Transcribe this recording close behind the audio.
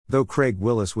Though Craig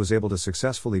Willis was able to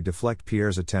successfully deflect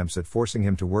Pierre's attempts at forcing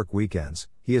him to work weekends,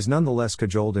 he is nonetheless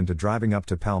cajoled into driving up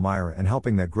to Palmyra and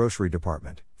helping that grocery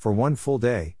department, for one full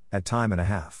day, at time and a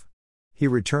half. He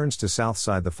returns to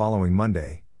Southside the following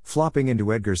Monday, flopping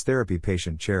into Edgar's therapy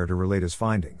patient chair to relate his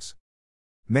findings.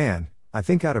 "Man, I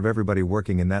think out of everybody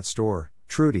working in that store,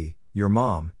 Trudy, your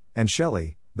mom, and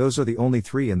Shelley, those are the only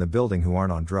 3 in the building who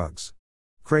aren't on drugs,"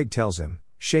 Craig tells him,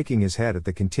 shaking his head at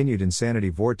the continued insanity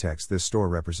vortex this store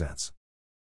represents.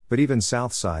 But even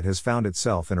Southside has found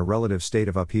itself in a relative state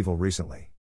of upheaval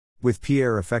recently. With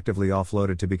Pierre effectively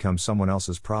offloaded to become someone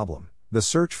else's problem, the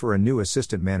search for a new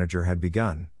assistant manager had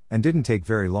begun, and didn't take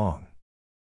very long.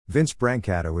 Vince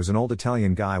Brancato is an old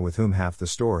Italian guy with whom half the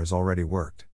store has already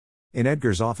worked. In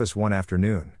Edgar's office one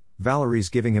afternoon, Valerie's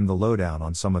giving him the lowdown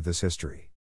on some of this history.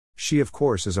 She of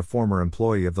course is a former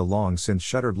employee of the long-since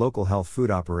shuttered local health food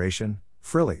operation,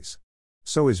 Frilly's.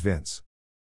 So is Vince.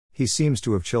 He seems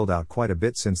to have chilled out quite a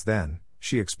bit since then,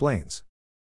 she explains.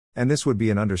 And this would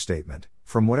be an understatement,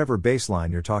 from whatever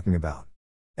baseline you're talking about.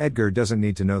 Edgar doesn't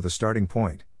need to know the starting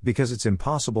point, because it's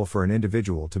impossible for an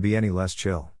individual to be any less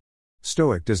chill.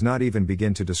 Stoic does not even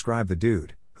begin to describe the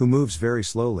dude, who moves very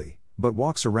slowly, but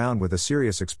walks around with a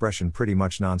serious expression pretty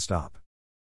much non-stop.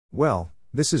 Well,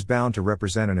 this is bound to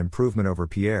represent an improvement over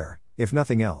Pierre, if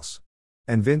nothing else.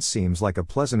 And Vince seems like a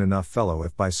pleasant enough fellow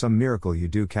if by some miracle you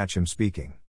do catch him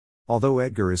speaking. Although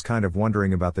Edgar is kind of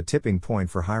wondering about the tipping point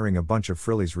for hiring a bunch of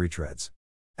Frilly's retreads.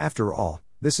 After all,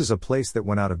 this is a place that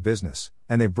went out of business,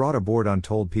 and they've brought aboard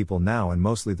untold people now in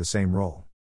mostly the same role.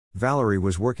 Valerie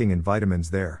was working in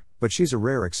vitamins there, but she's a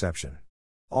rare exception.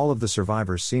 All of the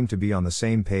survivors seem to be on the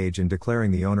same page in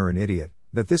declaring the owner an idiot,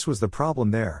 that this was the problem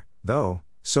there, though,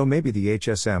 so maybe the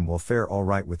HSM will fare all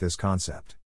right with this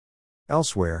concept.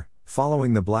 Elsewhere,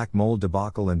 following the black mold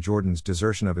debacle and Jordan's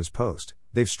desertion of his post,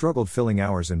 they've struggled filling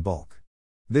hours in bulk.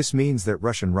 This means that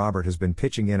Russian Robert has been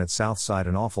pitching in at Southside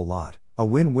an awful lot, a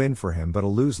win-win for him but a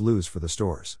lose-lose for the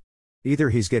stores. Either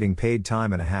he's getting paid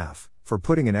time and a half, for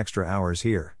putting in extra hours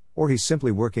here, or he's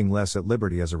simply working less at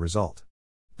Liberty as a result.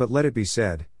 But let it be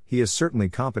said, he is certainly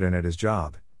competent at his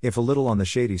job, if a little on the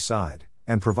shady side,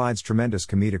 and provides tremendous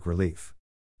comedic relief.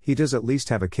 He does at least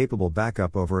have a capable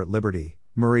backup over at Liberty,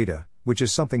 Merida, which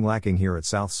is something lacking here at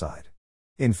Southside.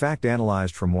 In fact,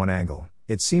 analyzed from one angle,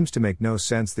 it seems to make no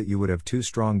sense that you would have 2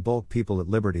 strong bulk people at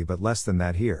Liberty but less than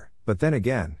that here, but then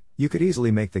again, you could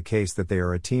easily make the case that they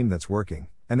are a team that's working,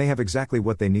 and they have exactly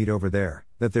what they need over there,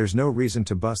 that there's no reason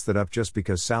to bust that up just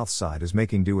because Southside is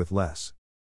making do with less.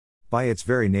 By its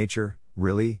very nature,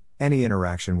 really, any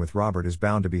interaction with Robert is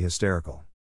bound to be hysterical.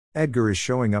 Edgar is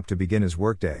showing up to begin his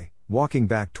workday, walking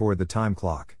back toward the time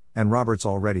clock, and Robert's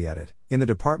already at it, in the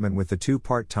department with the 2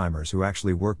 part-timers who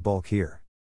actually work bulk here.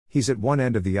 He's at one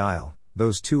end of the aisle,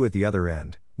 those 2 at the other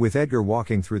end, with Edgar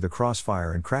walking through the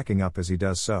crossfire and cracking up as he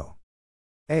does so.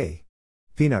 "Hey!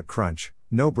 Peanut crunch,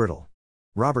 no brittle,"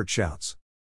 Robert shouts.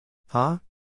 "Huh?"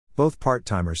 both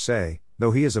part-timers say,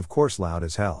 though he is of course loud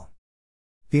as hell.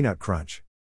 "Peanut crunch.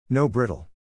 No brittle.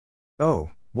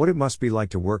 Oh, what it must be like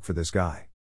to work for this guy."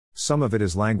 Some of it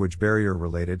is language barrier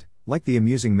related, like the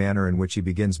amusing manner in which he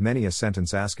begins many a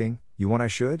sentence asking, "You want I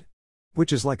should?"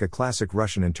 which is like a classic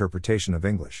Russian interpretation of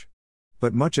English.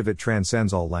 But much of it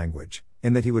transcends all language,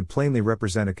 in that he would plainly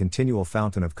represent a continual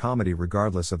fountain of comedy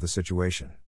regardless of the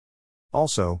situation.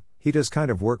 Also, he does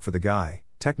kind of work for the guy,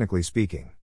 technically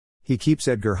speaking. He keeps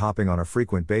Edgar hopping on a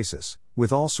frequent basis,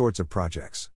 with all sorts of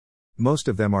projects. Most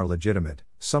of them are legitimate,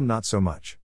 some not so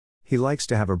much. He likes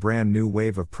to have a brand new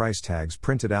wave of price tags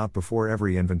printed out before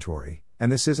every inventory,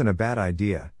 and this isn't a bad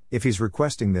idea, if he's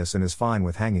requesting this and is fine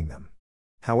with hanging them.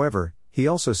 However, he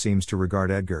also seems to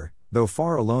regard Edgar, though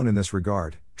far alone in this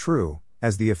regard, true,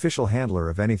 as the official handler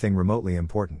of anything remotely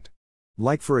important.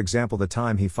 Like for example the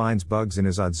time he finds bugs in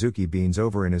his Adzuki beans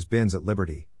over in his bins at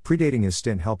Liberty, predating his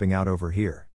stint helping out over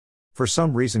here. For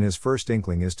some reason his first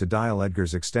inkling is to dial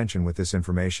Edgar's extension with this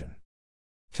information.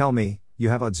 "Tell me, you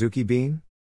have Adzuki bean?"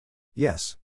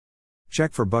 "Yes."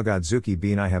 "Check for bug Adzuki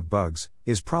bean I have bugs,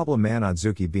 is problem man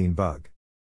Adzuki bean bug."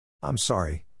 "I'm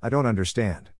sorry, I don't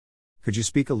understand. Could you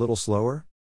speak a little slower?"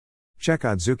 "Check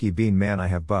Adzuki bean man I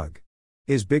have bug.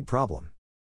 Is big problem."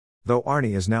 Though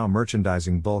Arnie is now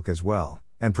merchandising bulk as well,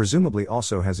 and presumably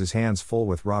also has his hands full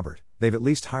with Robert, they've at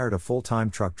least hired a full-time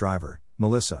truck driver,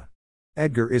 Melissa.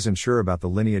 Edgar isn't sure about the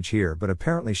lineage here, but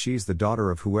apparently she's the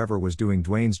daughter of whoever was doing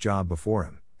Dwayne's job before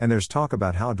him, and there's talk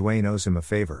about how Dwayne owes him a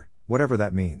favor, whatever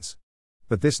that means.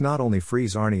 But this not only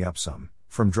frees Arnie up some,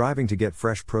 from driving to get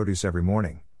fresh produce every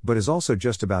morning, but is also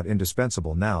just about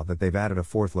indispensable now that they've added a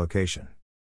 4th location.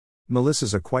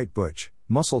 Melissa's a quite butch,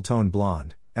 muscle-toned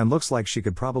blonde, and looks like she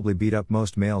could probably beat up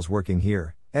most males working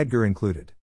here, Edgar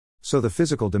included. So the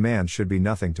physical demands should be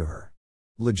nothing to her.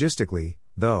 Logistically,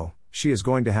 though, she is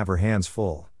going to have her hands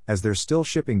full, as they're still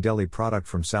shipping deli product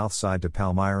from Southside to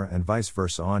Palmyra and vice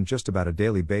versa on just about a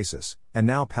daily basis, and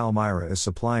now Palmyra is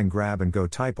supplying grab-and-go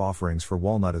type offerings for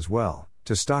Walnut as well,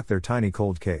 to stock their tiny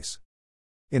cold case.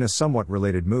 In a somewhat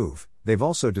related move, they've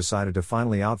also decided to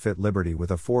finally outfit Liberty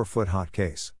with a 4-foot hot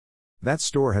case. That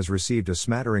store has received a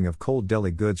smattering of cold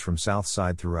deli goods from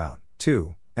Southside throughout,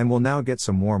 too, and will now get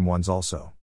some warm ones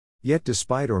also. Yet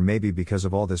despite or maybe because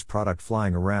of all this product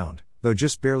flying around, though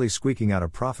just barely squeaking out a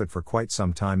profit for quite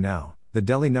some time now, the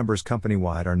deli numbers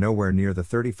company-wide are nowhere near the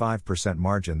 35%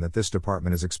 margin that this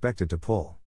department is expected to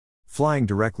pull. Flying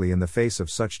directly in the face of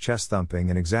such chest-thumping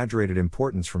and exaggerated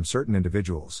importance from certain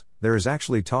individuals, there is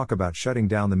actually talk about shutting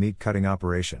down the meat-cutting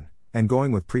operation, and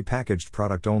going with prepackaged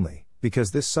product only,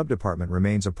 because this subdepartment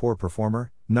remains a poor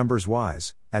performer,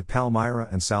 numbers-wise, at Palmyra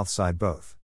and Southside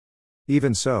both.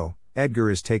 Even so, Edgar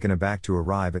is taken aback to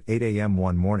arrive at 8 a.m.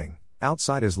 one morning,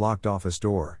 outside his locked office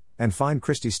door, and find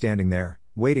Christy standing there,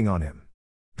 waiting on him.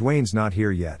 Dwayne's not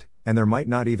here yet, and there might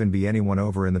not even be anyone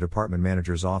over in the department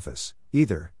manager's office,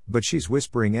 either, but she's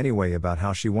whispering anyway about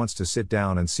how she wants to sit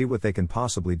down and see what they can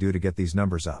possibly do to get these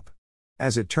numbers up.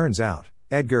 As it turns out,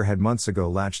 Edgar had months ago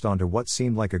latched onto what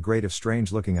seemed like a great if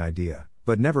strange-looking idea,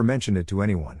 but never mentioned it to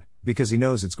anyone, because he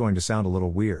knows it's going to sound a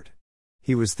little weird.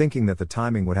 He was thinking that the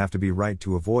timing would have to be right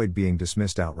to avoid being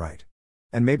dismissed outright.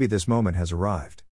 And maybe this moment has arrived.